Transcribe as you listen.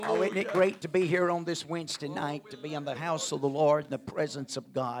Oh, isn't it great to be here on this Wednesday night, to be in the house of the Lord, in the presence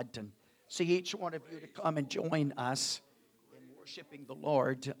of God, and see each one of you to come and join us in worshiping the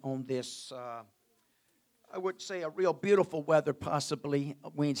Lord on this, I would say, a real beautiful weather, possibly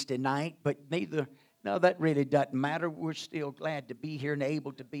Wednesday night, but no, that really doesn't matter. We're still glad to be here and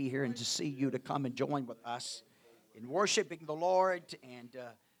able to be here and to see you to come and join with us in worshiping the Lord and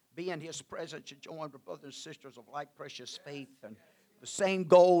be in His presence and join with brothers and sisters of like precious faith and the same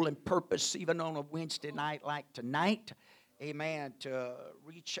goal and purpose, even on a Wednesday night like tonight. Amen. To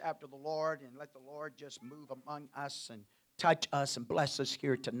reach after the Lord and let the Lord just move among us and touch us and bless us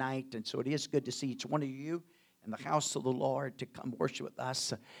here tonight. And so it is good to see each one of you in the house of the Lord to come worship with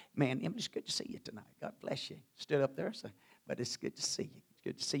us. Man, it's good to see you tonight. God bless you. Stood up there, but it's good to see you. It's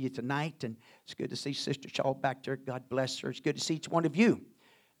good to see you tonight, and it's good to see Sister Shaw back there. God bless her. It's good to see each one of you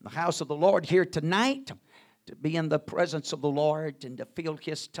in the house of the Lord here tonight, to be in the presence of the Lord and to feel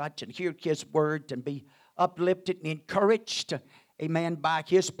His touch and hear His word and be uplifted and encouraged, amen, by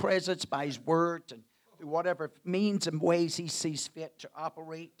His presence, by His word, and through whatever means and ways He sees fit to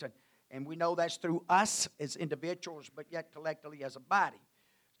operate. And we know that's through us as individuals, but yet collectively as a body.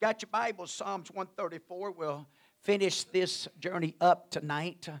 Got your Bible, Psalms 134. We'll finish this journey up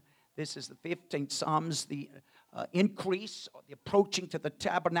tonight. This is the 15th Psalms, the increase, the approaching to the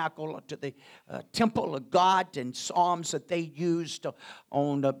tabernacle, to the temple of God, and psalms that they used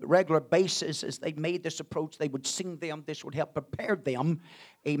on a regular basis. As they made this approach, they would sing them. This would help prepare them,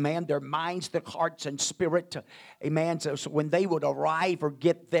 amen, their minds, their hearts, and spirit, amen. So when they would arrive or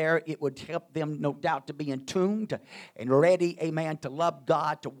get there, it would help them, no doubt, to be in tuned and ready, amen, to love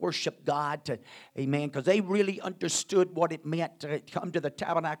God, to worship God, amen, because they really understood what it meant to come to the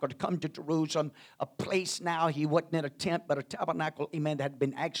tabernacle, to come to Jerusalem, a place now. He wasn't in a tent, but a tabernacle, amen, that had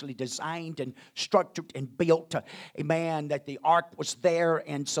been actually designed and structured and built, amen, that the ark was there.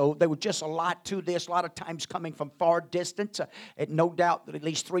 And so there was just a lot to this, a lot of times coming from far distance, and no doubt that at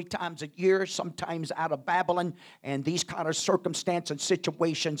least 3 times a year, sometimes out of Babylon, and these kind of circumstances and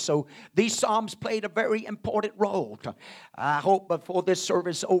situations. So these psalms played a very important role. I hope before this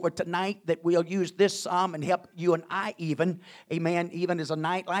service over tonight that we'll use this psalm and help you and I even, amen, even as a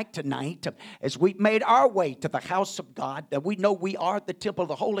night like tonight, as we've made our way to the house of God, that we know we are the temple of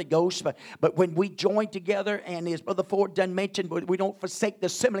the Holy Ghost, but when we join together, and as Brother Ford done mentioned, we don't forsake the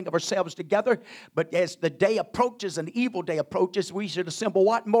assembling of ourselves together, but as the day approaches and the evil day approaches, we should assemble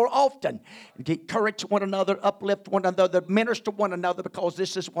what? More often. And encourage one another, uplift one another, minister one another, because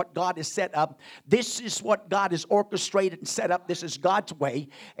this is what God has set up. This is what God has orchestrated and set up. This is God's way,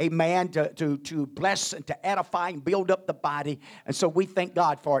 amen, to bless and to edify and build up the body. And so we thank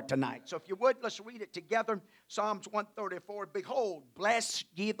God for it tonight. So if you would, let's read it together. Psalms 134, behold, bless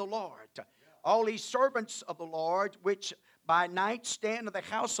ye the Lord, all ye servants of the Lord, which by night stand in the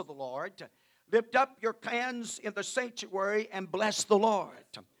house of the Lord. Lift up your hands in the sanctuary and bless the Lord.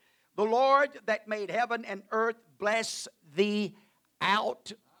 The Lord that made heaven and earth, bless thee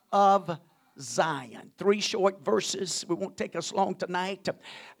out of Zion. 3 short verses. We won't take us long tonight,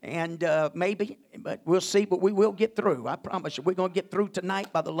 and maybe, but we'll see. But we will get through. I promise you, we're going to get through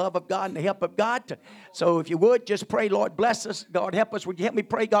tonight by the love of God and the help of God. So if you would, just pray, Lord, bless us. God, help us. Would you help me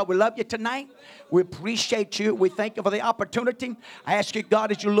pray, God? We love you tonight. We appreciate you. We thank you for the opportunity. I ask you,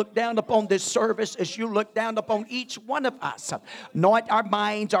 God, as you look down upon this service, as you look down upon each one of us, anoint our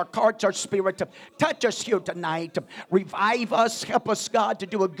minds, our hearts, our spirit. Touch us here tonight. Revive us. Help us, God, to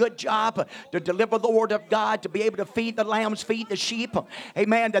do a good job, to deliver the word of God, to be able to feed the lambs, feed the sheep.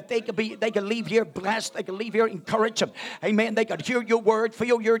 Amen. That they can leave here blessed. They can leave here encouraged. Amen. They can hear your word,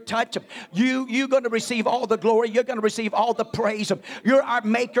 feel your touch. You're going to receive all the glory. You're going to receive all the praise. You're our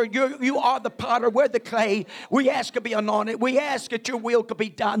maker. You are the potter. We're the clay. We ask to be anointed. We ask that your will could be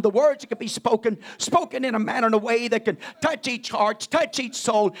done. The words that could be spoken in a manner and a way that can touch each heart, touch each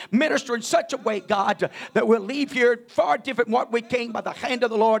soul, minister in such a way, God, that we'll leave here far different from what we came by the hand of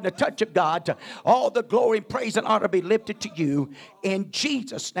the Lord and the touch of God. All the glory and praise and honor be lifted to you. In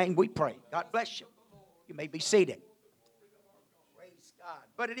Jesus' name we pray. God bless you. You may be seated. Praise God.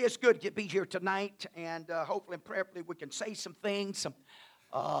 But it is good to be here tonight, and hopefully and prayerfully we can say some things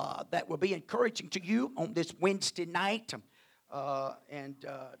that will be encouraging to you on this Wednesday night, and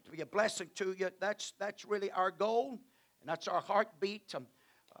to be a blessing to you. That's really our goal, and that's our heartbeat.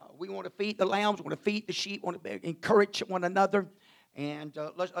 We want to feed the lambs, we want to feed the sheep, we want to encourage one another. And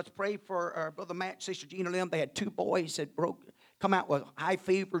let's pray for Brother Matt, Sister Gina Lim. They had 2 boys that come out with high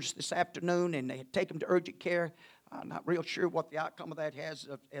fevers this afternoon, and they had taken them to urgent care. I'm not real sure what the outcome of that has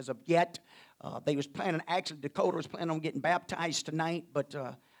as of yet. They was planning, actually Dakota was planning on getting baptized tonight, but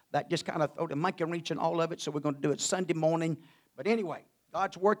that just kind of threw the monkey wrench in all of it, so we're going to do it Sunday morning. But anyway,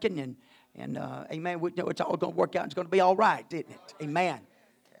 God's working, and amen, we know it's all going to work out. It's going to be all right, isn't it? Amen.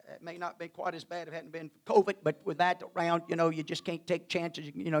 It may not be quite as bad if it hadn't been for COVID, but with that around, you just can't take chances.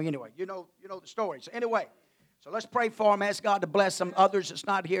 Anyway, you know the story. So anyway, so let's pray for them. Ask God to bless them. Others that's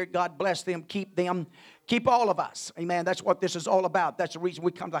not here, God bless them. Keep them. Keep all of us. Amen. That's what this is all about. That's the reason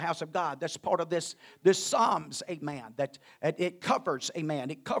we come to the house of God. That's part of this Psalms. Amen. That it covers.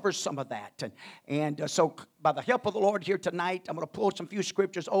 Amen. It covers some of that. And so by the help of the Lord here tonight, I'm going to pull some few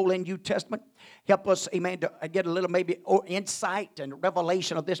scriptures, Old and New Testament. Help us, amen, to get a little maybe insight and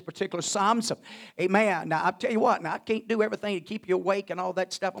revelation of this particular Psalms. Amen. Now, I'll tell you what. Now, I can't do everything to keep you awake and all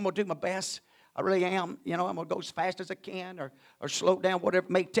that stuff. I'm going to do my best. I really am. I'm going to go as fast as I can or slow down, whatever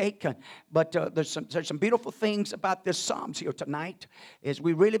it may take. But there's some beautiful things about this Psalms here tonight as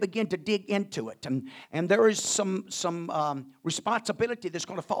we really begin to dig into it. And there is some responsibility that's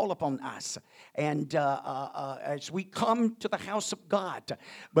going to fall upon us. And as we come to the house of God.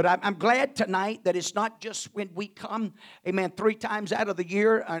 But I'm glad tonight that it's not just when we come, amen, 3 times out of the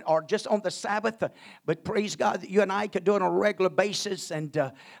year or just on the Sabbath. But praise God that you and I can do it on a regular basis and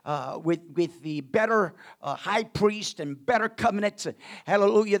with the better high priest and better covenants,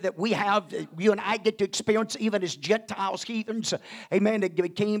 hallelujah, that we have, you and I get to experience even as Gentiles, heathens, amen, that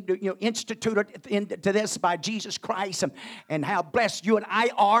became instituted into this by Jesus Christ, and how blessed you and I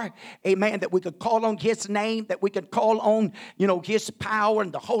are, amen, that we could call on His name, that we could call on, His power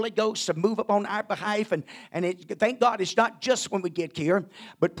and the Holy Ghost to move upon our behalf, and thank God it's not just when we get here,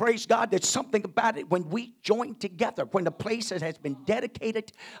 but praise God, there's something about it when we join together, when the place has been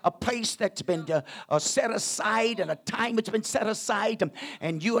dedicated, a place that's been set aside, and a time that's been set aside,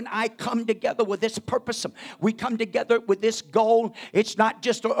 and you and I come together with this purpose. We come together with this goal. It's not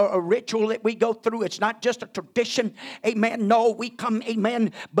just a ritual that we go through. It's not just a tradition. Amen. No, we come,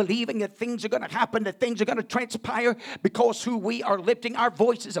 amen, believing that things are going to happen, that things are going to transpire because who we are lifting our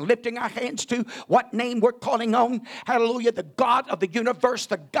voices and lifting our hands to, what name we're calling on. Hallelujah. The God of the universe,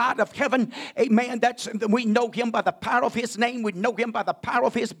 the God of heaven. Amen. We know Him by the power of His name. We know Him by the power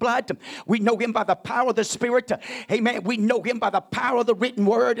of His blood. We know Him by the power of the Spirit. Amen. We know Him by the power of the written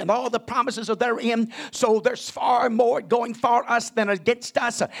word and all the promises are therein. So there's far more going for us than against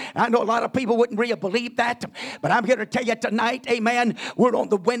us. I know a lot of people wouldn't really believe that, but I'm here to tell you tonight, amen, we're on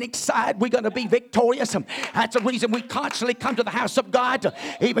the winning side. We're going to be victorious. That's the reason we constantly come to the house of God.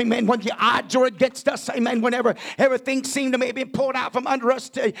 Amen. When the odds are against us, amen, whenever everything seemed to maybe be pulled out from under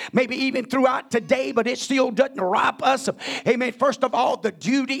us, maybe even throughout today, but it still doesn't rob us. Amen. First of all, the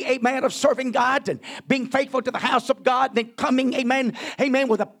duty, amen, of serving God and being faithful to the house of God, then coming, amen,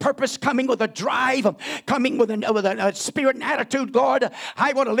 with a purpose, coming with a drive, coming with a spirit and attitude. Lord,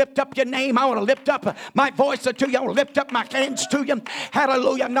 I want to lift up your name. I want to lift up my voice to you. I want to lift up my hands to you.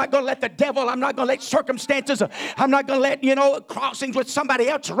 Hallelujah. I'm not going to let the devil, I'm not going to let circumstances, I'm not going to let, crossings with somebody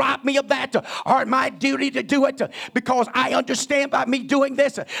else rob me of that or my duty to do it, because I understand by me doing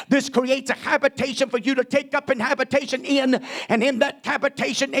this, this creates a habitation for you to take up an habitation in, and in that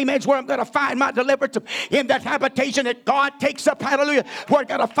habitation, amen, is where I'm going to find my deliverance. In that habitation that God takes up, hallelujah, we're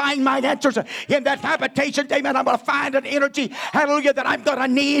going to find my answers. In that habitation, amen, I'm going to find an energy, hallelujah, that I'm going to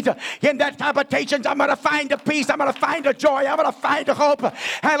need. In that habitation, I'm going to find a peace. I'm going to find a joy. I'm going to find a hope.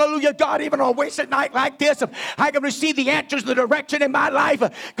 Hallelujah, God, even on a wasted night like this, I can receive the answers, the direction in my life,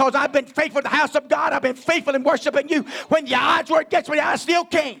 because I've been faithful to the house of God. I've been faithful in worshiping you. When the odds were against me, I still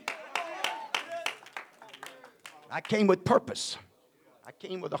came. I came with purpose. I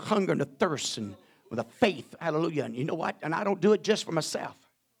came with a hunger and a thirst and with a faith. Hallelujah. And you know what? And I don't do it just for myself.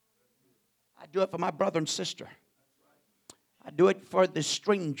 I do it for my brother and sister. I do it for the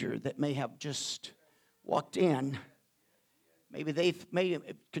stranger that may have just walked in. Maybe they may have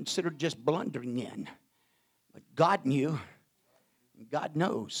considered just blundering in. But God knew. And God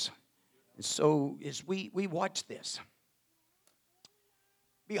knows. And so as we watch this.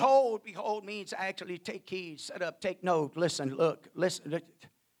 Behold, behold means actually take heed, set up, take note, listen, look, listen.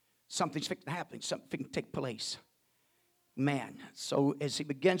 Something's fixing to happen. Something fixing to take place. Man. So as he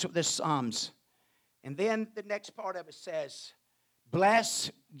begins with this Psalms. And then the next part of it says,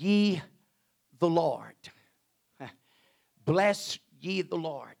 bless ye the Lord. Bless ye the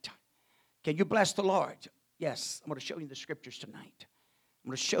Lord. Can you bless the Lord? Yes. I'm going to show you the scriptures tonight. I'm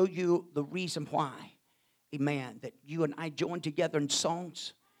going to show you the reason why. Amen. That you and I join together in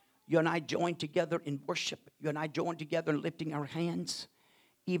songs. You and I join together in worship. You and I join together in lifting our hands.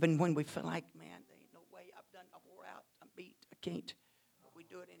 Even when we feel like, man, there ain't no way, I'm wore out, I'm beat, I can't. But we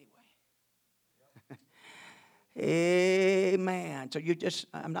do it anyway. Amen. So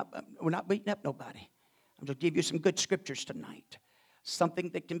we're not beating up nobody. I'm going to give you some good scriptures tonight. Something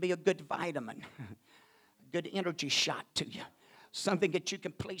that can be a good vitamin, a good energy shot to you. something that you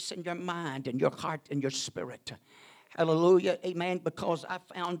can place in your mind and your heart and your spirit. Hallelujah, amen, because I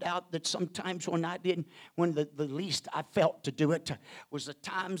found out that sometimes when the least I felt to do it was the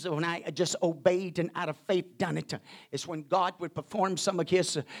times when I just obeyed and out of faith done it. It's when God would perform some of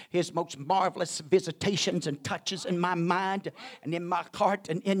His most marvelous visitations and touches in my mind and in my heart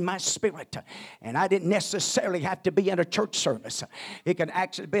and in my spirit. And I didn't necessarily have to be in a church service. It could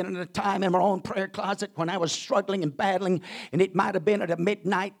actually have been in a time in my own prayer closet when I was struggling and battling, and it might have been at a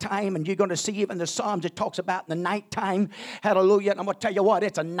midnight time, and you're going to see even the Psalms it talks about in the night time. Hallelujah. And I'm going to tell you what,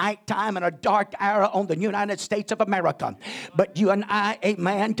 it's a nighttime and a dark hour on the United States of America. But you and I,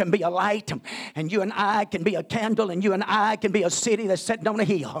 amen, can be a light, and you and I can be a candle, and you and I can be a city that's sitting on a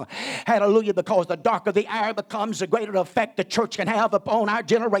hill. Hallelujah. Because the darker the hour becomes, the greater effect the church can have upon our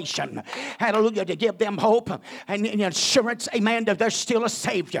generation. Hallelujah. To give them hope and assurance, amen, that there's still a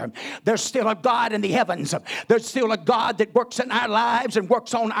Savior. There's still a God in the heavens. There's still a God that works in our lives and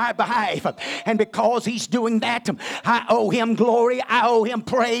works on our behalf. And because He's doing that, I owe Him glory. I owe Him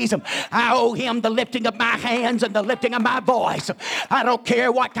praise. I owe Him the lifting of my hands and the lifting of my voice. I don't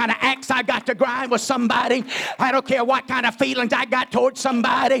care what kind of axe I got to grind with somebody. I don't care what kind of feelings I got towards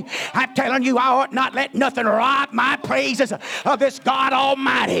somebody. I'm telling you, I ought not let nothing rob my praises of this God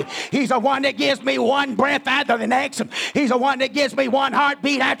Almighty. He's the one that gives me one breath after the next. He's the one that gives me one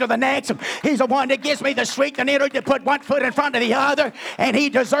heartbeat after the next. He's the one that gives me the strength and energy to put one foot in front of the other. And He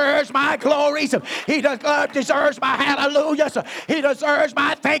deserves my glories. He deserves my hallelujahs. He deserves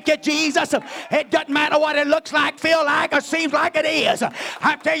my thank you, Jesus. It doesn't matter what it looks like, feel like, or seems like it is.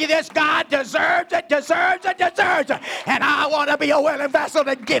 I tell you this, God deserves it, deserves it, deserves it. And I want to be a willing vessel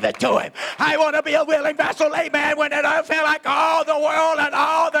to give it to Him. I want to be a willing vessel, amen, when it doesn't feel like all the world and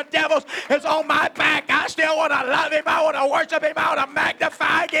all the devils is on my back. I still want to love Him. I want to worship Him. I want to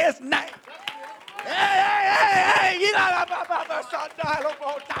magnify His name. Hey,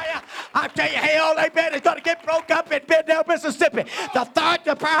 I tell you, hell, amen, it's going to get broke up in Bendale, Mississippi. The power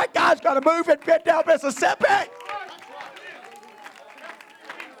of God's going to move in Bendale, Mississippi.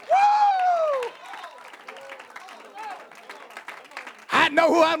 Woo! I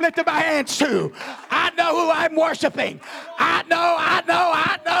know who I'm lifting my hands to. I know who I'm worshiping. I know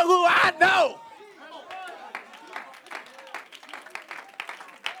who I know.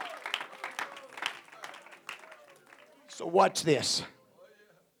 So watch this.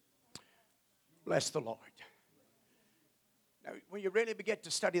 Bless the Lord. Now, when you really begin to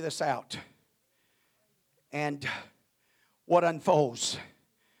study this out and what unfolds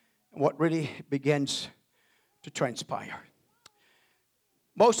and what really begins to transpire.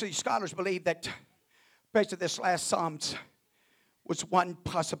 Most of these scholars believe that based on this last Psalms was one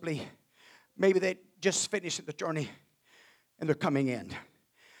possibly, maybe they just finished the journey and they're coming in.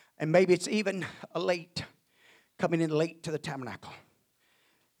 And maybe it's even coming in late to the tabernacle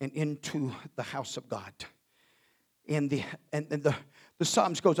and into the house of God. And the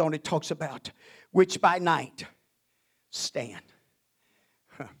Psalms goes on, it talks about which by night stand.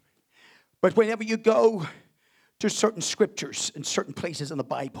 But whenever you go to certain scriptures and certain places in the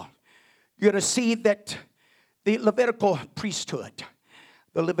Bible, you're going to see that the Levitical priesthood,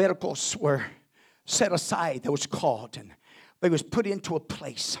 the Leviticals were set aside, they was called, and they was put into a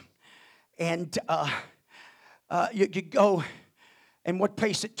place. And you go, and what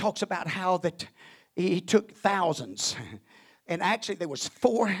place it talks about how that He took thousands. And actually there was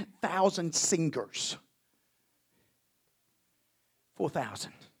 4,000 singers.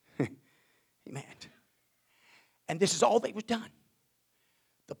 4,000. Amen. And this is all they was done.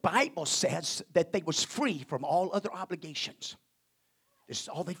 The Bible says that they was free from all other obligations. This is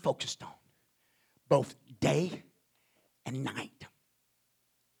all they focused on. Both day and night.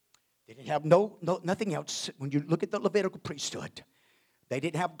 They didn't have nothing else. When you look at the Levitical priesthood, they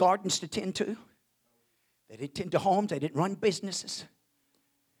didn't have gardens to tend to. They didn't tend to homes. They didn't run businesses.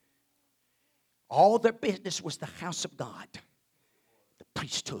 All their business was the house of God, the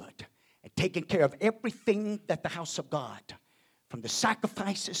priesthood, and taking care of everything that the house of God, from the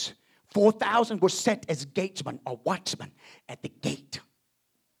sacrifices, 4,000 were set as gatesmen or watchmen at the gate.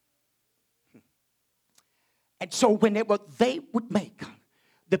 And so when they would make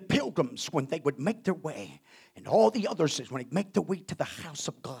the pilgrims, when they would make their way, and all the others, when they make their way to the house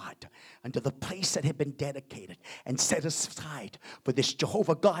of God, and to the place that had been dedicated and set aside for this,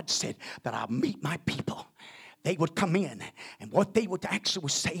 Jehovah God said that I'll meet my people. they would come in, and what they would actually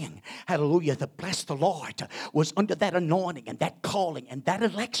was saying, hallelujah, to bless the Lord, was under that anointing and that calling and that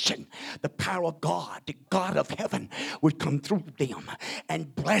election, the power of God, the God of heaven, would come through them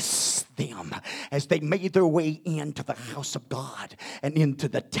and bless them as they made their way into the house of God and into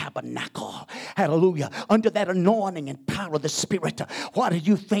the tabernacle. Hallelujah. Under that anointing and power of the Spirit, what do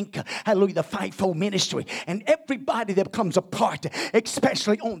you think? Hallelujah. The fivefold ministry and everybody that comes a part,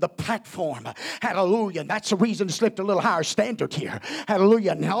 especially on the platform. Hallelujah. And that's the reason to slip a little higher standard here.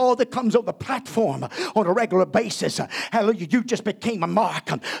 Hallelujah. And all that comes on the platform on a regular basis. Hallelujah. You just became a mark.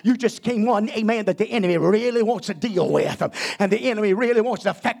 You just came one, amen, that the enemy really wants to deal with. And the enemy really wants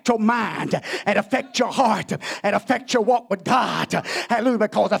to affect your mind and affect your heart and affect your walk with God. Hallelujah.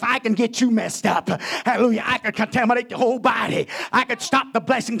 Because if I can get you messed up, hallelujah, I can contaminate the whole body. I could stop the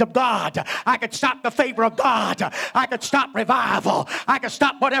blessings of God. I could stop the favor of God. I could stop revival. I could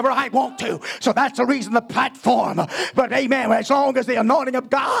stop whatever I want to. So that's the reason the platform. But amen, as long as the anointing of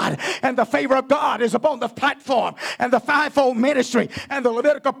God and the favor of God is upon the platform and the fivefold ministry and the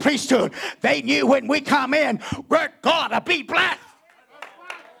Levitical priesthood, they knew when we come in, we're going to be blessed.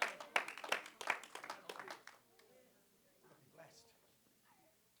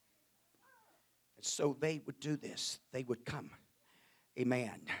 So they would do this. They would come.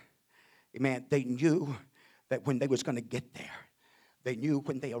 Amen. Amen. They knew that when they was going to get there, they knew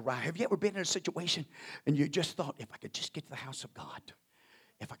when they arrived. Have you ever been in a situation and you just thought, if I could just get to the house of God,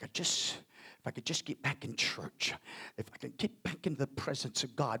 if I could just get back in church, if I could get back into the presence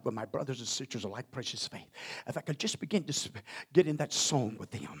of God where my brothers and sisters are like precious faith, if I could just begin to get in that song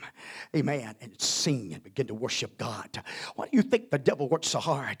with them, amen, and sing and begin to worship God. Why do you think the devil works so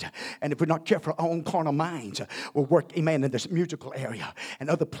hard? And if we're not careful, our own carnal minds will work, amen, in this musical area and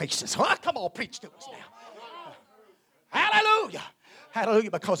other places. Oh, come on, preach to us now. Hallelujah.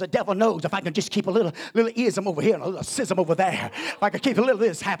 Hallelujah, because the devil knows if I can just keep a little ism over here and a little schism over there, if I can keep a little of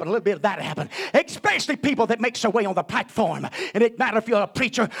this happen, a little bit of that happen, especially people that make their way on the platform. And it matter if you're a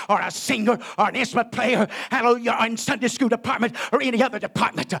preacher or a singer or an instrument player, hallelujah, or in Sunday school department or any other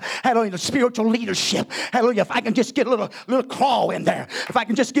department, hallelujah, spiritual leadership, hallelujah, if I can just get a little claw in there, if I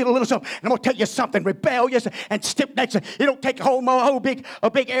can just get a little something, and I'm going to tell you something, rebellious and stiff-necked, it don't take a whole big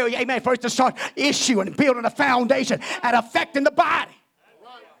area, amen, for us to start issuing and building a foundation and affecting the body.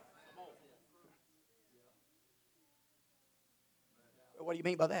 What do you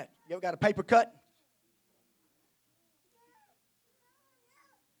mean by that? You ever got a paper cut?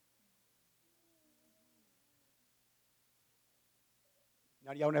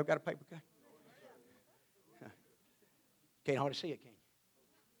 None of y'all never got a paper cut? Can't hardly see it, can you?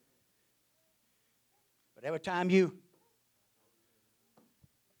 But every time you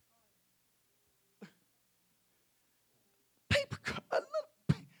paper cut,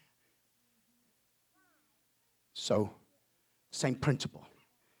 so same principle.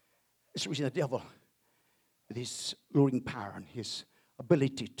 It's the reason the devil, with his luring power and his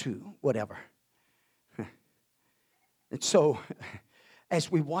ability to whatever. And so, as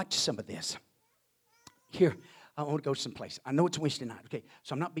we watch some of this, here, I want to go someplace. I know it's Wednesday night, okay?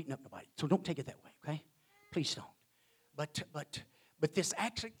 So I'm not beating up nobody. So don't take it that way, okay? Please don't. But this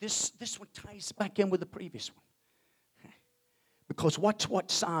actually, this one ties back in with the previous one. Okay? Because watch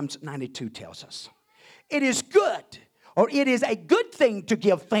what Psalms 92 tells us. It is good. Or it is a good thing to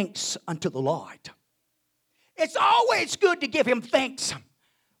give thanks unto the Lord. It's always good to give him thanks.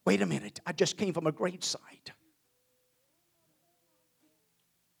 Wait a minute. I just came from a graveside.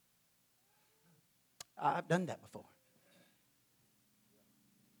 I've done that before.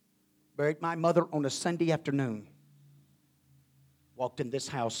 Buried my mother on a Sunday afternoon. Walked in this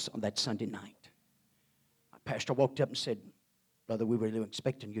house on that Sunday night. My pastor walked up and said, "Brother, we were really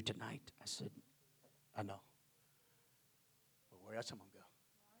expecting you tonight." I said, "I know. Where else am I going to go?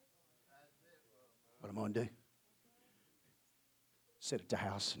 What am I going to do? Sit at the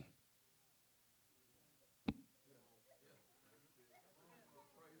house and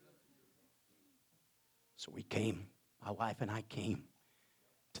so we came, my wife and I came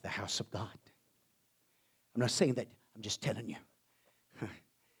to the house of God. I'm not saying that, I'm just telling you.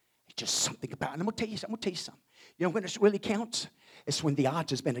 It's just something about it. And I'm going to tell you something. You know when it really counts? It's when the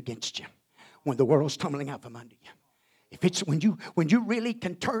odds has been against you. When the world's tumbling out from under you. If it's when you really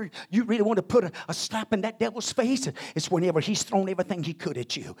can turn, you really want to put a slap in that devil's face, it's whenever he's thrown everything he could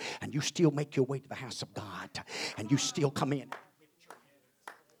at you, and you still make your way to the house of God, and you still come in.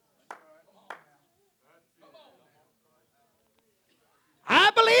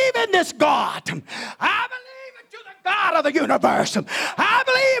 I believe in this God. I believe into the God of the universe. I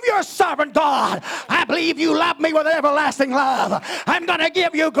believe you're a sovereign God. I believe you love me with an everlasting love. I'm going to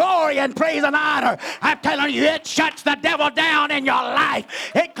give you glory and praise and honor. I'm telling you, it shuts the devil down in your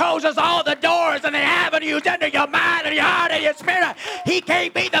life. It closes all the doors and the avenues into your mind and your heart and your spirit. He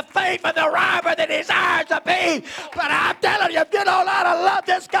can't be the thief and the robber that he desires to be. But I'm telling you, if you know how to love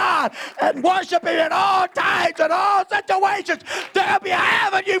this God and worship him in all times and all situations, there'll be an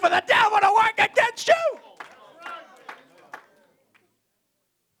avenue for the devil to work against you.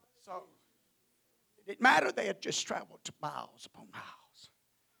 So it didn't matter. They had just traveled to miles upon miles.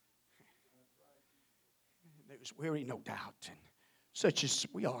 They was weary, no doubt, and such as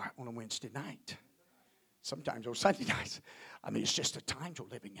we are on a Wednesday night. Sometimes on Sunday nights. I mean, it's just the times we're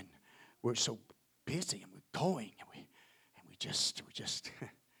living in. We're so busy and we're going and we just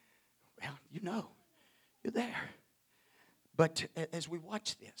well, you know, you're there. But as we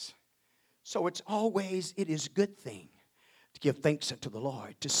watch this, so it is a good thing to give thanks unto the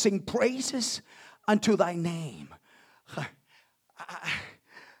Lord, to sing praises unto thy name.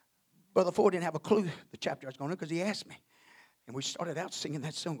 Brother Ford didn't have a clue the chapter I was going to because he asked me. And we started out singing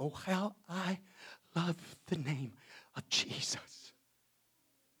that song, oh, how I love the name of Jesus.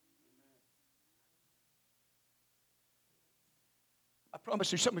 I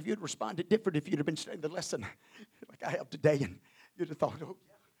promise you some of you would responded different if you'd have been studying the lesson like I have today, and you'd have thought, oh,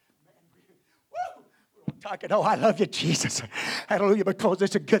 yeah, man, woo! Talking, oh, I love you, Jesus. Hallelujah, because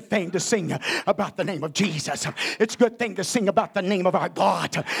it's a good thing to sing about the name of Jesus. It's a good thing to sing about the name of our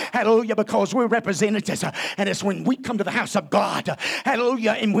God. Hallelujah, because we're representatives. And it's when we come to the house of God,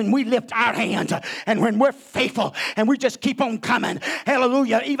 hallelujah, and when we lift our hands and when we're faithful and we just keep on coming,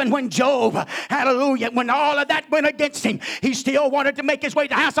 hallelujah, even when Job, hallelujah, when all of that went against him, he still wanted to make his way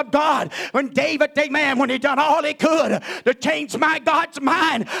to the house of God. When David, amen, when he done all he could to change my God's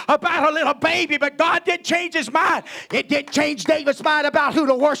mind about a little baby, but God did change his mind. It did change David's mind about who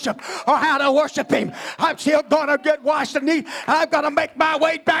to worship or how to worship him. I'm still going to get washed and eat. I'm going to make my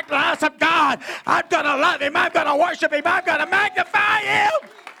way back to the house of God. I'm going to love him. I'm going to worship him. I'm going to magnify him.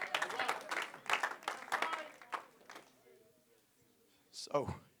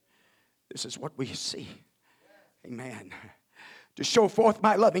 So, this is what we see. Amen. To show forth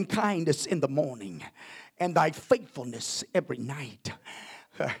my loving kindness in the morning and thy faithfulness every night.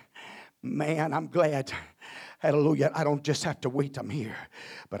 Man, I'm glad. Hallelujah. I don't just have to wait. I'm here.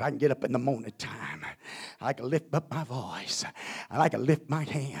 But I can get up in the morning time. I can lift up my voice. And I can lift my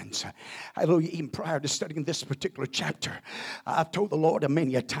hands. Hallelujah. Even prior to studying this particular chapter, I've told the Lord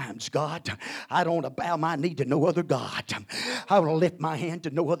many a times, God, I don't want to bow my knee to no other God. I want to lift my hand to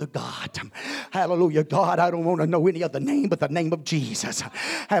no other God. Hallelujah. God, I don't want to know any other name but the name of Jesus.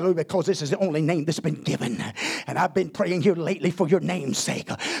 Hallelujah. Because this is the only name that's been given. And I've been praying here lately for your name's sake.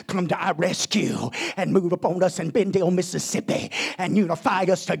 Come to our rescue and move upon us in Benndale, Mississippi, and unify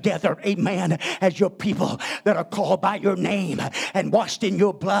us together, amen, as your people that are called by your name and washed in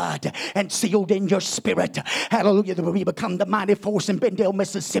your blood and sealed in your spirit. Hallelujah, that we become the mighty force in Benndale,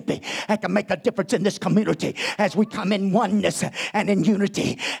 Mississippi, and can make a difference in this community as we come in oneness and in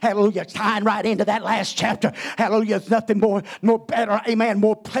unity. Hallelujah, tying right into that last chapter. Hallelujah, there's nothing more better, amen,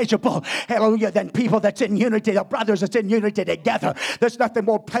 more pleasurable, hallelujah, than people that's in unity, the brothers that's in unity together. There's nothing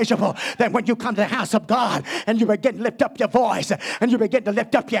more pleasurable than when you come to the house of God and you begin to lift up your voice and you begin to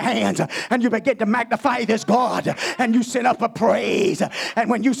lift up your hands and you begin to magnify this God and you send up a praise.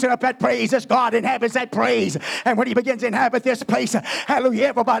 And when you send up that praise, this God inhabits that praise. And when he begins to inhabit this place, hallelujah,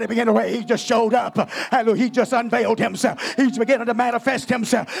 everybody begin to wait. He just showed up. Hallelujah, he just unveiled himself. He's beginning to manifest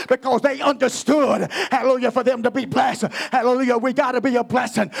himself because they understood, hallelujah, for them to be blessed. Hallelujah, we got to be a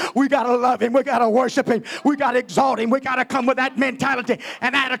blessing. We got to love him. We got to worship him. We got to exalt him. We got to come with that mentality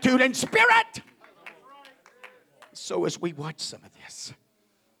and attitude and spirit. So as we watch some of this,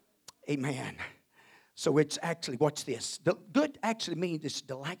 amen. So it's actually, watch this. The good actually means it's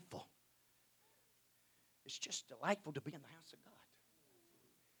delightful. It's just delightful to be in the house of God.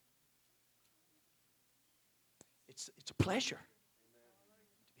 It's a pleasure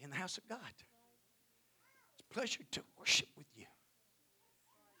to be in the house of God. It's a pleasure to worship with you.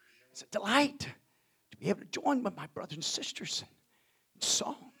 It's a delight to be able to join with my brothers and sisters in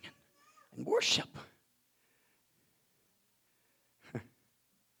song and worship.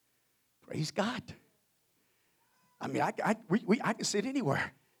 Praise God. I mean, I can sit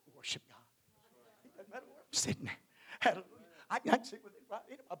anywhere and worship God. It doesn't matter where I'm sitting. Hallelujah. I can sit with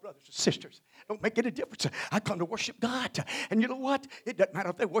any of my brothers and sisters. Don't make any difference. I come to worship God. And you know what? It doesn't matter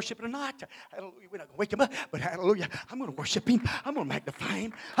if they worship it or not. Hallelujah. We're not going to wake him up. But hallelujah, I'm going to worship him. I'm going to magnify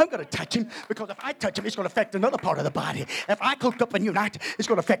him. I'm going to touch him. Because if I touch him, it's going to affect another part of the body. If I cook up and unite, it's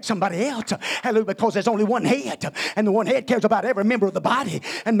going to affect somebody else. Hallelujah. Because there's only one head. And the one head cares about every member of the body.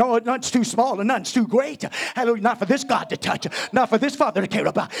 And none's too small and none's too great. Hallelujah. Not for this God to touch. Not for this Father to care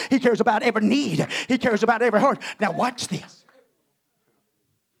about. He cares about every need. He cares about every heart. Now watch this.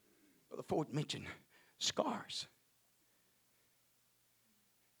 Brother Ford mentioned scars.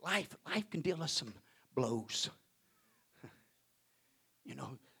 Life can deal us some blows. You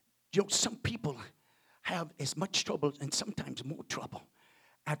know, some people have as much trouble and sometimes more trouble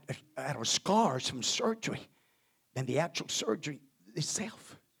at our scars from surgery than the actual surgery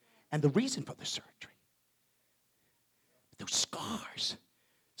itself and the reason for the surgery. Those scars,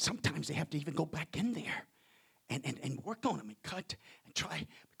 sometimes they have to even go back in there and work on them and cut and try,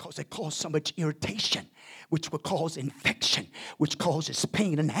 because they cause so much irritation, which will cause infection, which causes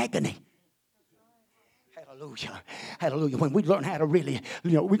pain and agony. Hallelujah. Hallelujah. When we learn how to really,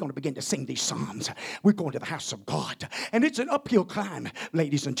 we're going to begin to sing these psalms. We're going to the house of God. And it's an uphill climb,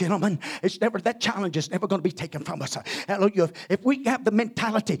 ladies and gentlemen. That challenge is never going to be taken from us. Hallelujah. If we have the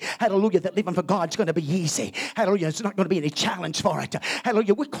mentality, hallelujah, that living for God is going to be easy. Hallelujah. It's not going to be any challenge for it.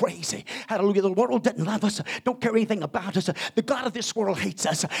 Hallelujah. We're crazy. Hallelujah. The world doesn't love us. Don't care anything about us. The God of this world hates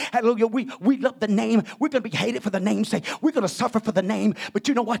us. Hallelujah. We love the name. We're going to be hated for the name's sake. We're going to suffer for the name. But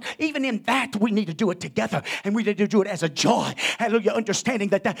you know what? Even in that, we need to do it together. And we need to do it as a joy. Hallelujah. Understanding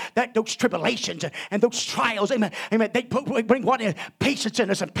that those tribulations and those trials, amen, they bring what? Patience in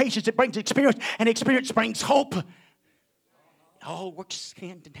us. And patience, it brings experience. And experience brings hope. It all works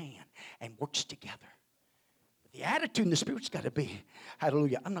hand in hand and works together. But the attitude in the Spirit's got to be,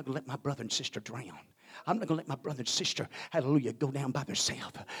 hallelujah, I'm not going to let my brother and sister drown. I'm not going to let my brother and sister, hallelujah, go down by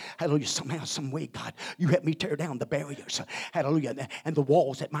themselves. Hallelujah, somehow, some way, God, you help me tear down the barriers, hallelujah, and the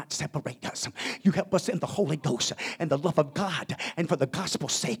walls that might separate us. You help us in the Holy Ghost and the love of God and for the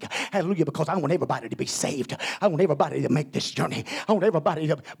gospel's sake, hallelujah, because I want everybody to be saved. I want everybody to make this journey. I want everybody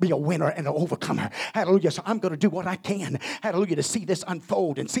to be a winner and an overcomer. Hallelujah, so I'm going to do what I can, hallelujah, to see this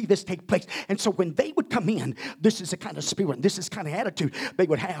unfold and see this take place. And so when they would come in, this is the kind of spirit, this is the kind of attitude they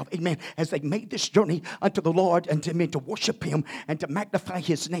would have, amen, as they made this journey unto the Lord and to worship him and to magnify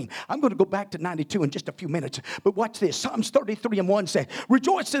his name. I'm going to go back to 92 in just a few minutes. But watch this. Psalms 33:1 says,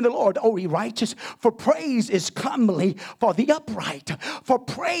 rejoice in the Lord, O ye righteous, for praise is comely for the upright. For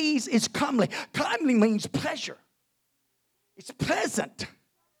praise is comely. Comely means pleasure. It's pleasant.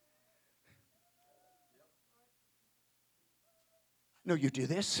 No, you do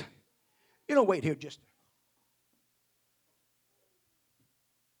this. You don't wait here just.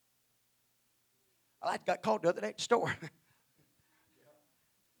 I got called the other day at the store. And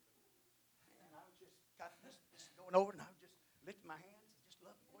I was just kind of just going over and I was just lifting my hands and just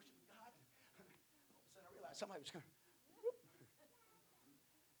loving and worshiping God. And all of a sudden I realized somebody was going.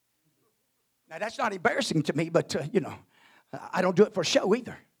 Now that's not embarrassing to me, but I don't do it for show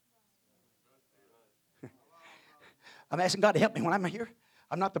either. I'm asking God to help me when I'm here.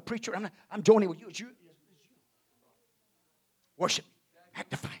 I'm not the preacher. I'm joining with you as you. Worship,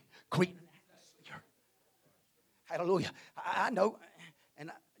 magnify, create. Hallelujah. I know,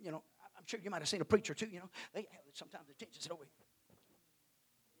 and I'm sure you might have seen a preacher too. They have sometimes the attention sit over here.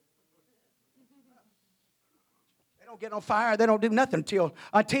 They don't get on fire. They don't do nothing until.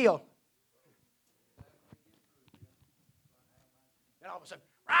 Then all of a sudden,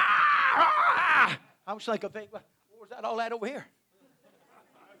 rah, rah. I was thinking, what was that? All that over here?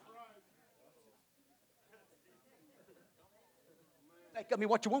 Think of me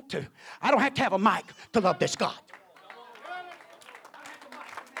what you want to. I don't have to have a mic to love this God.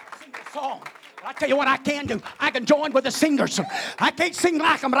 Song. I tell you what I can do. I can join with the singers. I can't sing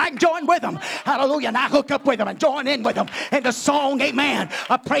like them, but I can join with them. Hallelujah. And I hook up with them and join in with them in the song, amen,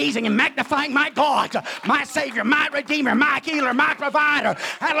 of praising and magnifying my God, my Savior, my Redeemer, my healer, my provider.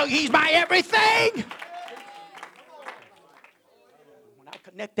 Hallelujah. He's my everything. When I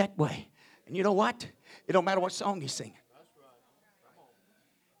connect that way, and you know what? It don't matter what song you sing.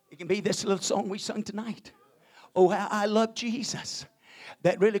 It can be this little song we sung tonight. Oh, how I love Jesus.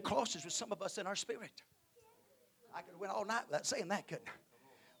 That really crosses with some of us in our spirit. I could win all night without saying that, couldn't I?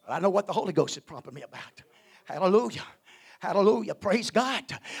 But I know what the Holy Ghost had prompted me about. Hallelujah. Hallelujah. Praise God.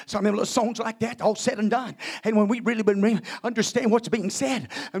 Some of little songs like that, all said and done. And when we really understand what's being said,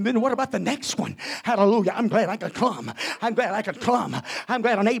 and then what about the next one? Hallelujah. I'm glad I could come. I'm glad I could come. I'm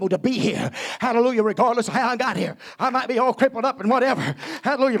glad I'm able to be here. Hallelujah. Regardless of how I got here. I might be all crippled up and whatever.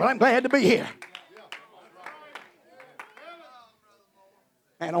 Hallelujah. But I'm glad to be here.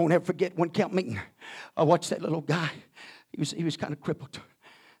 And I won't ever forget one camp meeting. I watched that little guy. He was kind of crippled.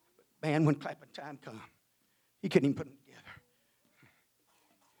 Man, when clapping time come, he couldn't even put them together.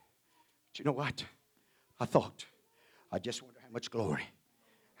 But you know what? I thought, I just wonder how much glory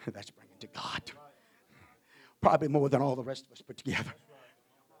that's bringing to God. Probably more than all the rest of us put together.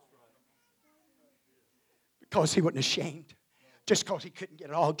 Because he wasn't ashamed. Just because he couldn't get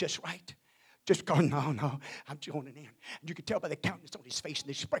it all just right. Just going, no, I'm joining in. And you could tell by the countenance on his face and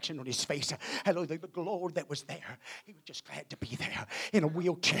the expression on his face, hello, the glory that was there. He was just glad to be there in a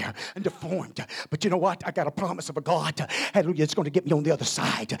wheelchair and deformed. But you know what? I got a promise of a God, hallelujah, it's going to get me on the other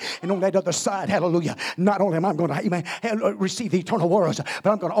side. And on that other side, hallelujah, not only am I going to, amen, receive the eternal worlds,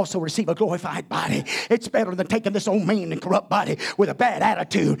 but I'm going to also receive a glorified body. It's better than taking this old mean and corrupt body with a bad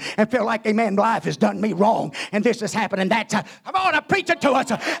attitude and feel like, amen, life has done me wrong. And this has happened and that's, come on, I'm preaching to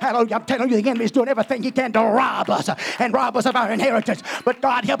us. Hallelujah, I'm telling you, the enemy is doing everything he can to rob us and rob us of our inheritance. But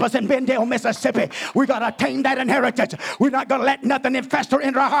God help us in Bendale, Mississippi. We got to attain that inheritance. We're not going to let nothing infest or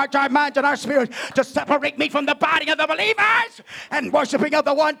enter our hearts, our minds, and our spirits to separate me from the body of the believers and worshiping of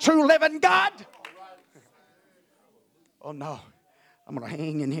the one true living God. Oh no, I'm going to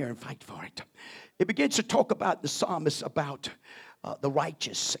hang in here and fight for it. It begins to talk about the psalmist about the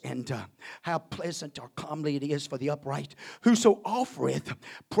righteous and how pleasant or comely it is for the upright. Whoso offereth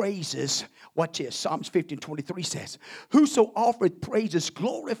praises, watch this, Psalms 15:23 says, whoso offereth praises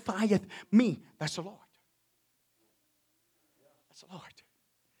glorifieth me. That's the Lord. That's the Lord.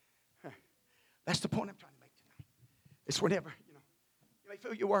 That's the point I'm trying to make tonight. It's whatever, you may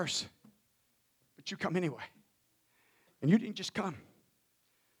feel you're worse, but you come anyway. And you didn't just come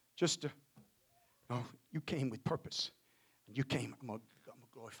just to, no, you came with purpose. You came, I'm going to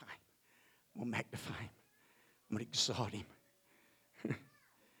glorify him. I'm going to magnify him. I'm going to exalt him.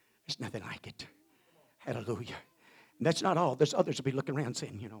 There's nothing like it. Hallelujah. And that's not all. There's others will be looking around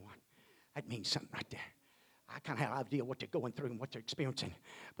saying, you know what? That means something right there. I kind of have an idea what they're going through and what they're experiencing.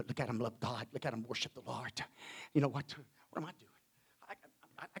 But look at them love God. Look at them worship the Lord. You know what? What am I doing?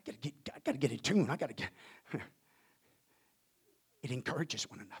 I got to get in tune. I got to get. It encourages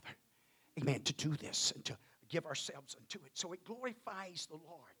one another. Amen. To do this and to give ourselves unto it. So it glorifies the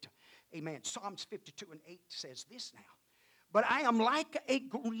Lord. Amen. Psalms 52:8 says this now. But I am like a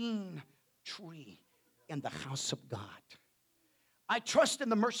green tree in the house of God. I trust in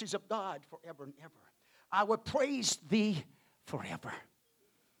the mercies of God forever and ever. I will praise thee forever.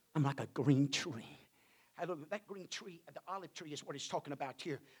 I'm like a green tree. Hallelujah. That green tree, the olive tree is what he's talking about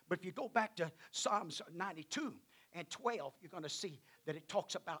here. But if you go back to Psalms 92 and 12, you're going to see that it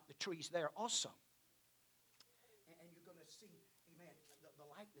talks about the trees there also. The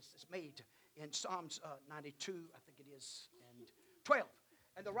likeness is made in Psalms 92, I think it is, and 12.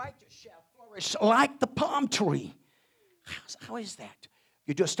 And the righteous shall flourish like the palm tree. How is that?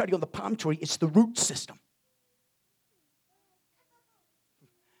 You do a study on the palm tree, it's the root system.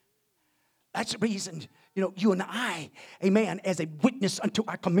 That's the reason, you and I, amen, as a witness unto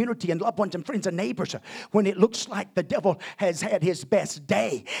our community and loved ones and friends and neighbors, when it looks like the devil has had his best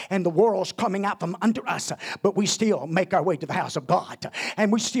day and the world's coming out from under us, but we still make our way to the house of God and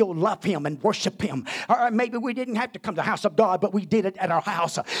we still love him and worship him. Or maybe we didn't have to come to the house of God, but we did it at our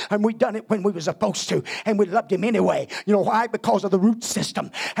house and we done it when we were supposed to and we loved him anyway. You know why? Because of the root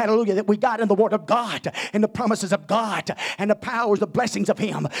system, hallelujah, that we got in the word of God and the promises of God and the powers, the blessings of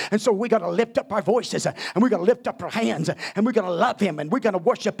him. And so we got to lift up our voices and we're going to lift up our hands and we're going to love him and we're going to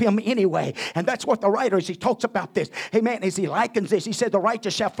worship him anyway. And that's what the writer is. He talks about this. Amen. As he likens this, he said, the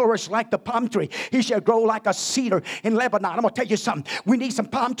righteous shall flourish like the palm tree. He shall grow like a cedar in Lebanon. I'm going to tell you something. We need some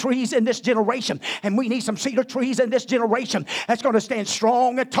palm trees in this generation and we need some cedar trees in this generation that's going to stand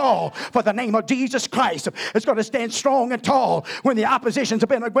strong and tall for the name of Jesus Christ. It's going to stand strong and tall when the oppositions have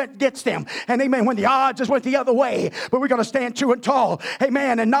been against them. And amen, when the odds is went the other way. But we're going to stand true and tall.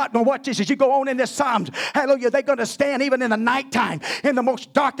 Amen. And not know what this is. You go on in this Psalms. Hallelujah. They're going to stand even in the nighttime, in the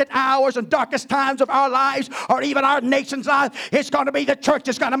most darkest hours and darkest times of our lives, or even our nation's life. It's going to be the church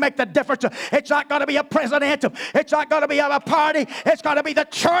that's going to make the difference. It's not going to be a president. It's not going to be a party. It's going to be the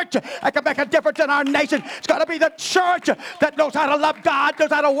church that can make a difference in our nation. It's going to be the church that knows how to love God,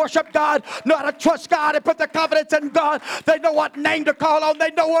 knows how to worship God, knows how to trust God and put their confidence in God. They know what name to call on.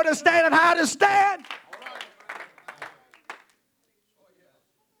 They know where to stand and how to stand.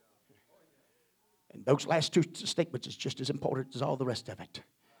 Those last two statements is just as important as all the rest of it.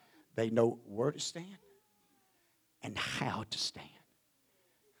 They know where to stand and how to stand.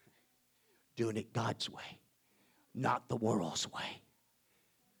 Doing it God's way, not the world's way.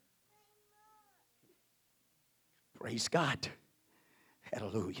 Praise God.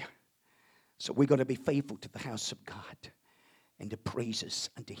 Hallelujah. So we're going to be faithful to the house of God. and the praises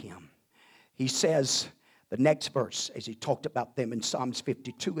unto him. He says, the next verse, as he talked about them in Psalms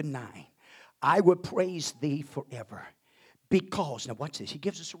 52 and 9, I will praise thee forever because, now watch this, he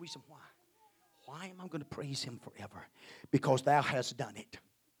gives us a reason why. Why am I going to praise him forever? Because thou hast done it.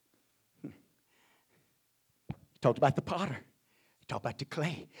 He talked about the potter. He talked about the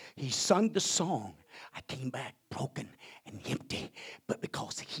clay. He sung the song. I came back broken and empty, but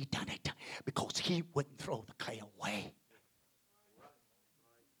because he done it, because he wouldn't throw the clay away.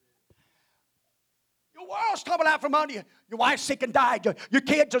 Your world's coming out from under you. Your wife's sick and died. Your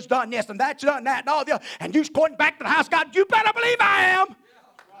kids has done this and that's done that and all the other. And you're going back to the house. God, you better believe I am.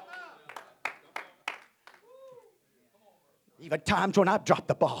 Even times when I've dropped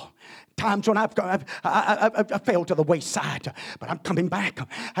the ball. Times when I've failed to the wayside. But I'm coming back.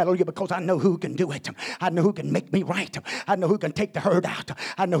 Hallelujah. Because I know who can do it. I know who can make me right. I know who can take the hurt out.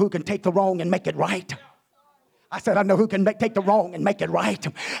 I know who can take the wrong and make it right. I said, I know who can take the wrong and make it right.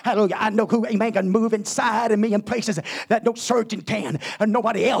 Hallelujah. I know who, amen, can move inside of me in places that no surgeon can. And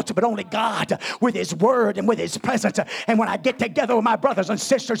nobody else but only God with his word and with his presence. And when I get together with my brothers and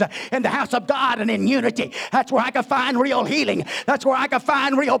sisters in the house of God and in unity, that's where I can find real healing. That's where I can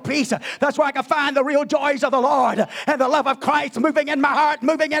find real peace. That's where I can find the real joys of the Lord and the love of Christ moving in my heart,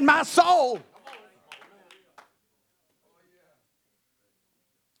 moving in my soul.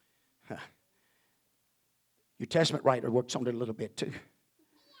 New Testament writer works on it a little bit too.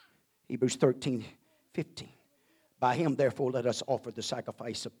 Hebrews 13:15. By him, therefore, let us offer the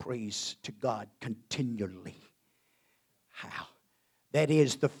sacrifice of praise to God continually. How? That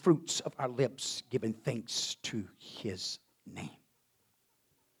is the fruits of our lips giving thanks to his name.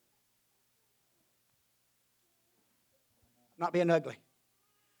 I'm not being ugly,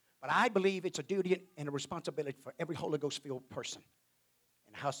 but I believe it's a duty and a responsibility for every Holy Ghost-filled person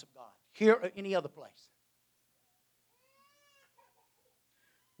in the house of God, here or any other place.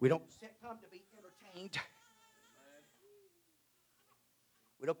 We don't come to be entertained.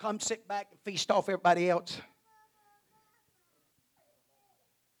 We don't come sit back and feast off everybody else.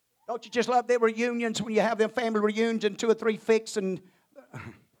 Don't you just love their reunions when you have them family reunions and 2 or 3 fix and I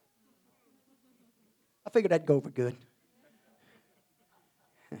figured that'd go over good.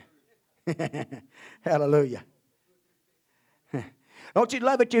 Hallelujah. Don't you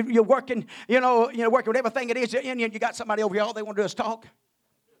love it? You're working, working with everything it is in you. You got somebody over here, all they want to do is talk.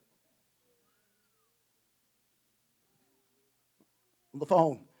 On the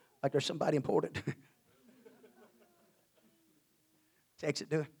phone, like there's somebody important. Text it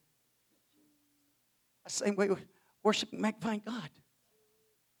to her. That's the same way we worship and magnify God.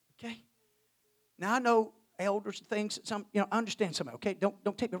 Okay? Now I know elders and things, some, I understand some, okay?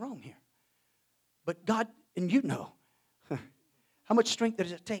 Don't take me wrong here. But God, and you know, how much strength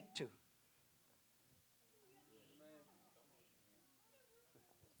does it take to?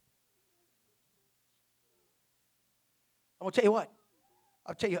 I'm going to tell you what.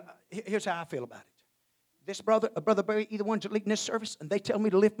 I'll tell you, here's how I feel about it. This brother, Brother Barry, either one's leading this service, and they tell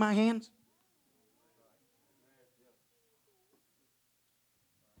me to lift my hands.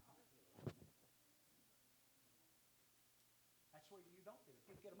 That's where you don't do it. If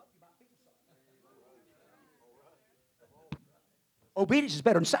you get them up, you might feel something. Obedience is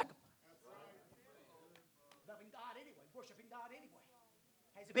better than sacrifice. Loving God anyway, worshiping God anyway.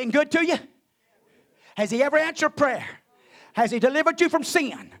 Has He been good to you? Has He ever answered prayer? Has He delivered you from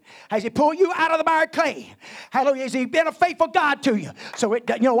sin? Has He pulled you out of the miry clay? Hallelujah. Has He been a faithful God to you? So, you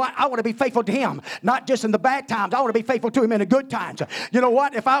know what? I want to be faithful to Him. Not just in the bad times. I want to be faithful to Him in the good times. You know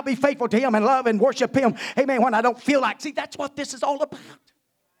what? If I'll be faithful to Him and love and worship Him, amen, when I don't feel like. See, that's what this is all about.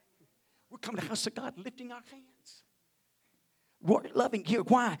 We're coming to the house of God, lifting our hands. We're loving here.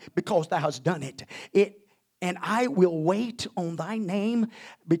 Why? Because Thou hast done it. And I will wait on Thy name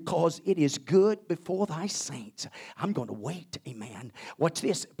because it is good before Thy saints. I'm going to wait, amen. What's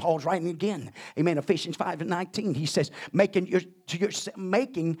this? Paul's writing again, amen. Ephesians 5:19. He says,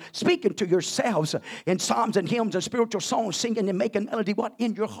 speaking to yourselves in psalms and hymns and spiritual songs, singing and making melody, what?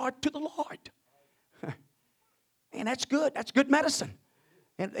 In your heart to the Lord. And that's good. That's good medicine.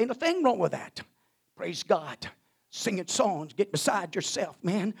 And ain't a thing wrong with that. Praise God. Singing songs, get beside yourself,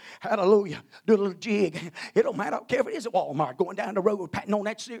 man. Hallelujah. Do a little jig. It don't matter. I don't care if it is at Walmart, going down the road, patting on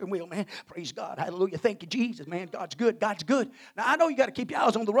that steering wheel, man. Praise God. Hallelujah. Thank you, Jesus, man. God's good. God's good. Now, I know you got to keep your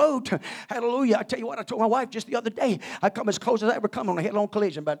eyes on the road. Hallelujah. I tell you what, I told my wife just the other day, I come as close as I ever come on a head-on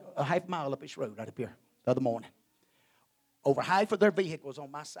collision, about a half mile up this road right up here the other morning. Over half of their vehicles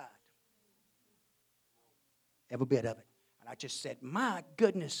on my side. Every bit of it. And I just said, my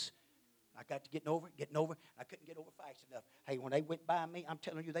goodness. I got to getting over. I couldn't get over fast enough. Hey, when they went by me, I'm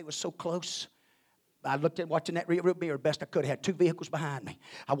telling you, they were so close. I looked at watching that rear mirror best I could. I had 2 vehicles behind me.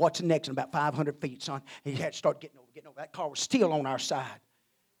 I watched the next one about 500 feet, son. And he had to start getting over. That car was still on our side.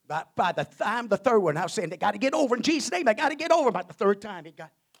 By the time the third one, I was saying, they got to get over in Jesus' name. They got to get over. About the third time, it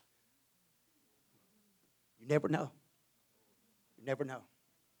got. You never know. You never know.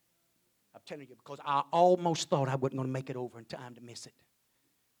 I'm telling you, because I almost thought I wasn't going to make it over in time to miss it.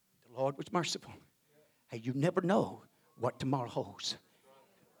 The Lord was merciful. Hey, you never know what tomorrow holds.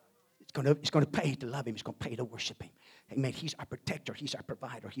 It's going to pay to love Him. It's going to pay to worship Him. Amen. He's our protector. He's our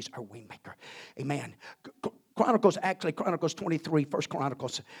provider. He's our way maker. Amen. Chronicles 23, First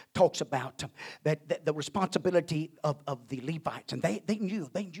Chronicles talks about that the responsibility of the Levites. And they knew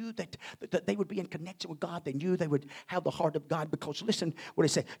that they would be in connection with God. They knew they would have the heart of God. Because listen what it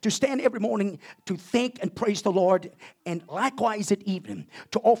said. To stand every morning to think and praise the Lord. And likewise at evening.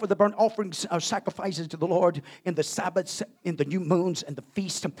 To offer the burnt offerings or sacrifices to the Lord in the Sabbaths, in the new moons and the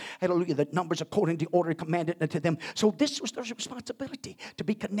feasts. Hallelujah. The numbers according to the order commanded unto them. So this was their responsibility to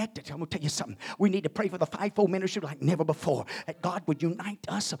be connected. I'm going to tell you something. We need to pray for the fivefold ministry like never before. That God would unite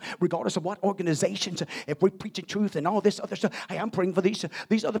us regardless of what organizations. If we're preaching truth and all this other stuff. Hey, I'm praying for these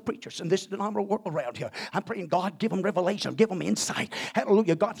other preachers in this phenomenal world around here. I'm praying God give them revelation. Give them insight.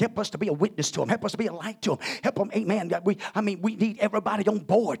 Hallelujah. God help us to be a witness to them. Help us to be a light to them. Help them. Amen. God, we need everybody on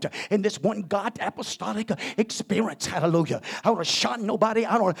board in this one God apostolic experience. Hallelujah. I don't want to shun nobody.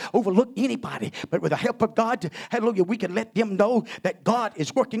 I don't want to overlook anybody. But with the help of God, hallelujah, we can let them know that God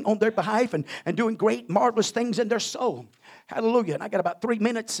is working on their behalf and doing great, marvelous things in their soul. Hallelujah. And I got about 3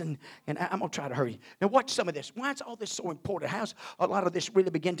 minutes, and I'm going to try to hurry. Now watch some of this. Why is all this so important? How's a lot of this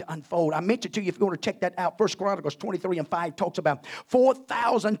really begin to unfold? I mentioned to you, if you want to check that out, 1 Chronicles 23 and 5 talks about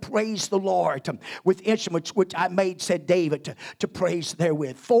 4,000 praise the Lord with instruments which I made, said David, to praise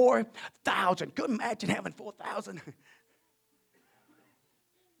therewith. 4,000. Couldn't imagine having 4,000.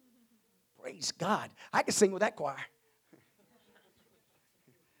 Praise God. I could sing with that choir.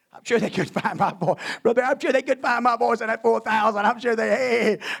 I'm sure they could find my voice. Brother, I'm sure they could find my voice in that 4,000. I'm sure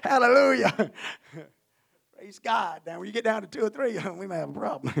hey, hallelujah. Praise God. Now, when you get down to 2 or 3, we may have a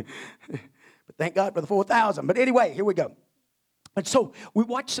problem. But thank God for the 4,000. But anyway, here we go. And so we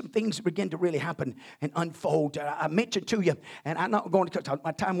watch some things begin to really happen and unfold. I mentioned to you, and I'm not going to,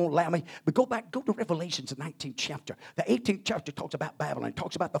 my time won't allow me, but go to Revelations, the 19th chapter. The 18th chapter talks about Babylon,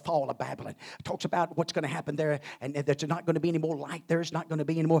 talks about the fall of Babylon, talks about what's going to happen there, and there's not going to be any more light. There's not going to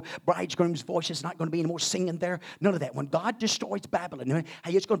be any more bridegroom's voices, not going to be any more singing there. None of that. When God destroys Babylon,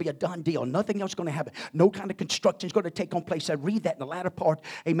 hey, it's going to be a done deal. Nothing else is going to happen. No kind of construction is going to take on place. I read that in the latter part,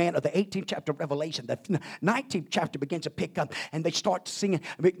 amen, of the 18th chapter of Revelation. The 19th chapter begins to pick up, and they start singing.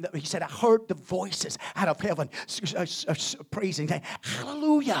 He said, I heard the voices out of heaven praising,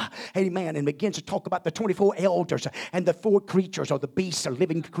 hallelujah, amen, and begins to talk about the 24 elders and the 4 creatures, or the beasts, or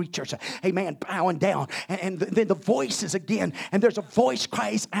living creatures, amen, bowing down, and then the voices again, and there's a voice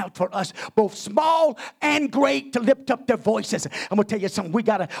cries out for us, both small and great, to lift up their voices. I'm going to tell you something. We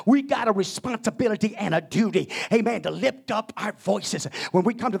got a responsibility and a duty, amen, to lift up our voices when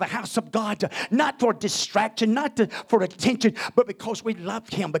we come to the house of God, not for distraction, not for attention, but because we love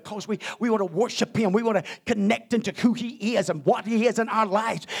Him, because we want to worship Him. We want to connect into who He is and what He is in our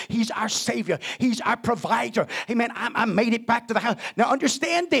lives. He's our Savior. He's our provider. Amen. I made it back to the house. Now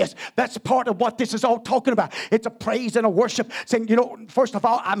understand this. That's part of what this is all talking about. It's a praise and a worship. Saying, first of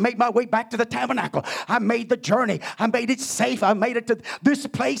all, I made my way back to the tabernacle. I made the journey. I made it safe. I made it to this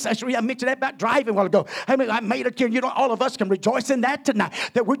place. Actually, I mentioned that about driving a while ago. I made it here. All of us can rejoice in that tonight,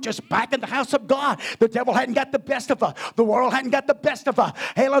 that we're just back in the house of God. The devil hadn't got the best of us. The world hadn't got the best of us.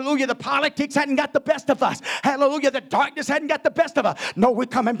 Hallelujah. The politics hadn't got the best of us. Hallelujah. The darkness hadn't got the best of us. No, we're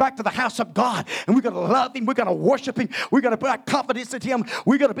coming back to the house of God, and we're going to love Him. We're going to worship Him. We're going to put our confidence in Him.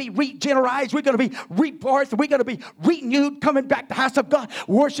 We're going to be regenerized. We're going to be rebirthed. We're going to be renewed, coming back to the house of God,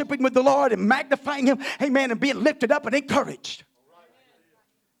 worshiping with the Lord and magnifying Him. Amen. And being lifted up and encouraged.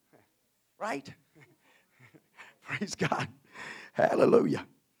 Right? Praise God. Hallelujah.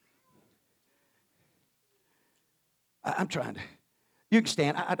 I'm trying to. You can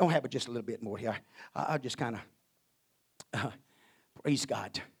stand. I don't have it just a little bit more here. I'll just kind of praise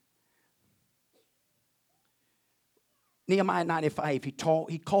God. Nehemiah 95,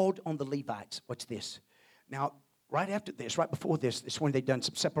 he called on the Levites. What's this? Now, right after this, right before this is when they've done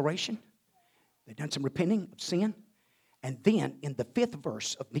some separation. They've done some repenting of sin. And then in the 5th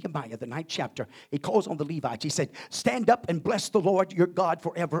verse of Nehemiah, the 9th chapter, he calls on the Levites. He said, stand up and bless the Lord your God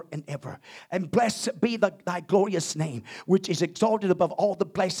forever and ever. And blessed be thy glorious name, which is exalted above all the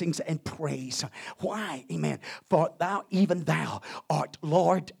blessings and praise. Why? Amen. For thou, even thou, art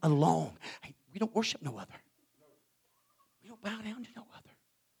Lord alone. Hey, we don't worship no other. We don't bow down to no other.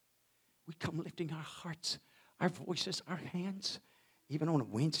 we come lifting our hearts, our voices, our hands, even on a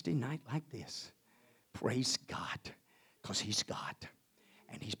Wednesday night like this. Praise God, because He's God,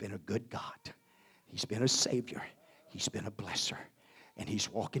 and He's been a good God. He's been a Savior. He's been a blesser, and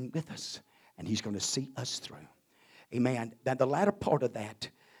He's walking with us, and He's going to see us through. Amen. Now, the latter part of that,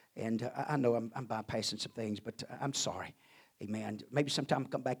 and I know I'm bypassing some things, but I'm sorry. Amen. Maybe sometime I'll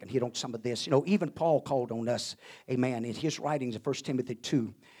come back and hit on some of this. You know, even Paul called on us, amen, in his writings in 1 Timothy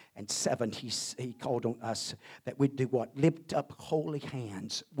 2:7, he called on us that we'd do what? Lift up holy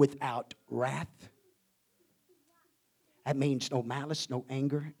hands without wrath. That means no malice, no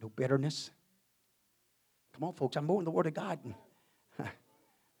anger, no bitterness. Come on, folks, I'm more in the Word of God.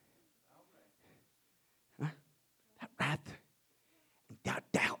 That wrath and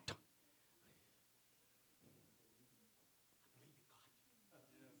doubt.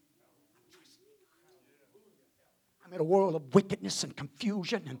 I'm in a world of wickedness and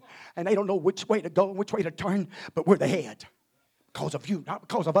confusion, and they don't know which way to go and which way to turn, but we're the head because of you, not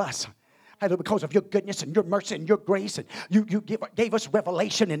because of us. Because of your goodness and your mercy and your grace, and you gave us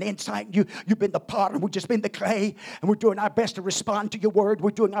revelation and insight. You've been the potter, and we've just been the clay, and we're doing our best to respond to your word. We're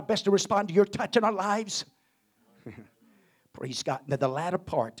doing our best to respond to your touch in our lives. Praise God. Now, the latter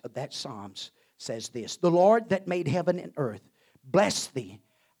part of that Psalms says this: the Lord that made heaven and earth, bless thee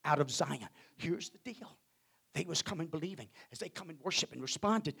out of Zion. Here's the deal. They was coming believing, as they come and worship and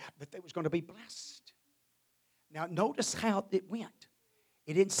responded, that they was going to be blessed. Now, notice how it went.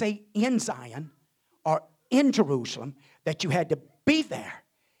 It didn't say in Zion or in Jerusalem that you had to be there.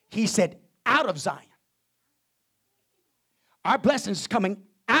 He said out of Zion. Our blessings is coming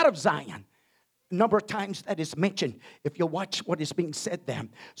out of Zion. A number of times that is mentioned, if you watch what is being said there.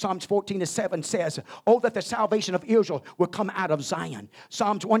 Psalms 14:7 says, oh, that the salvation of Israel will come out of Zion.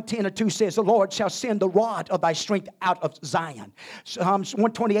 Psalms 110:2 says, the Lord shall send the rod of thy strength out of Zion. Psalms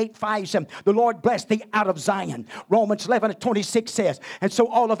 128:5 says, the Lord bless thee out of Zion. Romans 11:26 says, and so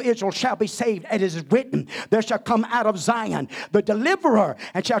all of Israel shall be saved. It is written, there shall come out of Zion the deliverer,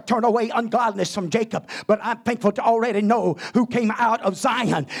 and shall turn away ungodliness from Jacob. But I'm thankful to already know who came out of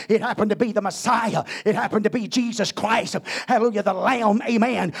Zion. It happened to be the Messiah. It happened to be Jesus Christ. Hallelujah. The Lamb,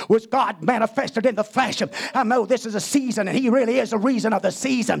 amen, was God manifested in the flesh. I know this is a season, and He really is the reason of the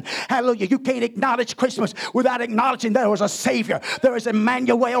season. Hallelujah. You can't acknowledge Christmas without acknowledging there was a Savior. There is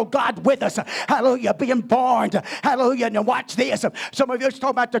Emmanuel, God with us. Hallelujah. Being born. Hallelujah. Now watch this. Some of you are talking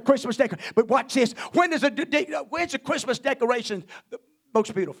about the Christmas decoration, but watch this. When's the Christmas decoration the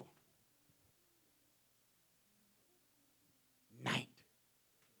most beautiful? Night.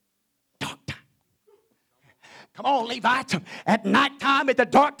 Dark time. Come on, Levites. At nighttime, at the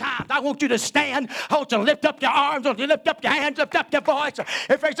dark times, I want you to stand. I want you to lift up your arms. I want you to lift up your hands, lift up your voice.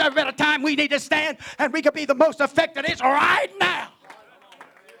 If there's ever been a time we need to stand and we can be the most effective, it's right now.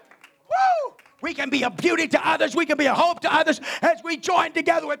 Woo! We can be a beauty to others. We can be a hope to others as we join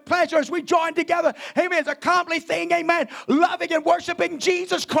together with pleasure, as we join together. Amen. It's a complete thing. Amen. Loving and worshiping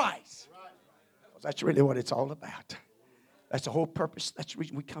Jesus Christ. That's really what it's all about. That's the whole purpose. That's the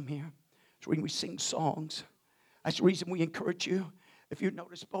reason we come here. That's the reason we sing songs. That's the reason we encourage you. If you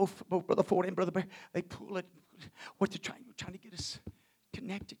notice, both Brother Ford and Brother Bear, they pull it. What they're trying to get us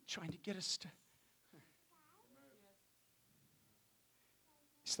connected, trying to get us to.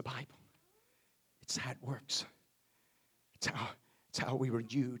 It's the Bible. It's how it works. It's how we were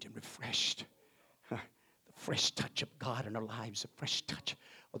renewed and refreshed. The fresh touch of God in our lives, the fresh touch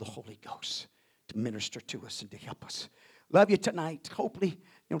of the Holy Ghost to minister to us and to help us. Love you tonight. Hopefully,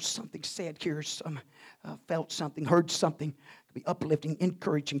 something said here, some felt something, heard something, to be uplifting,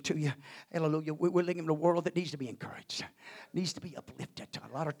 encouraging to you. Hallelujah. We're living in a world that needs to be encouraged, needs to be uplifted.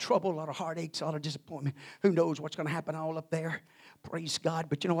 A lot of trouble, a lot of heartaches, a lot of disappointment. Who knows what's going to happen all up there? Praise God.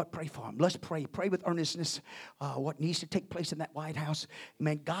 But you know what? Pray for them. Let's pray. Pray with earnestness what needs to take place in that White House.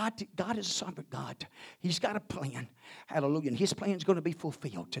 Man, God is a sovereign God. He's got a plan. Hallelujah. And His plan is going to be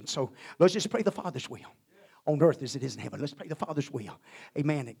fulfilled. And so let's just pray the Father's will on earth as it is in heaven. Let's pray the Father's will.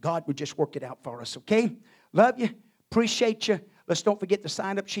 Amen. That God would just work it out for us, okay? Love you. Appreciate you. Let's don't forget the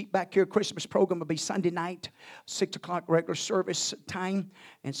sign-up sheet back here. Christmas program will be Sunday night, 6 o'clock regular service time.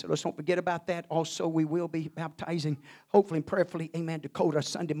 And so let's don't forget about that. Also, we will be baptizing, hopefully and prayerfully, amen, Dakota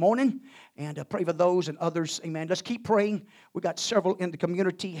Sunday morning. And pray for those and others, amen. Let's keep praying. We got several in the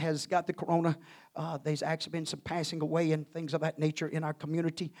community has got the corona. There's actually been some passing away and things of that nature in our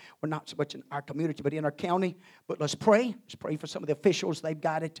community. Well, not so much in our community, but in our county. But let's pray. Let's pray for some of the officials. They've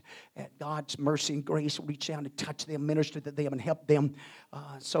got it. At God's mercy and grace, reach out and touch them, minister to them, and help them.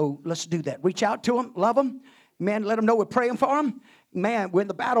 So let's do that. Reach out to them. Love them. Man, let them know we're praying for them. Man, we're in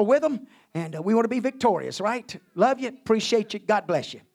the battle with them. And we want to be victorious, right? Love you. Appreciate you. God bless you.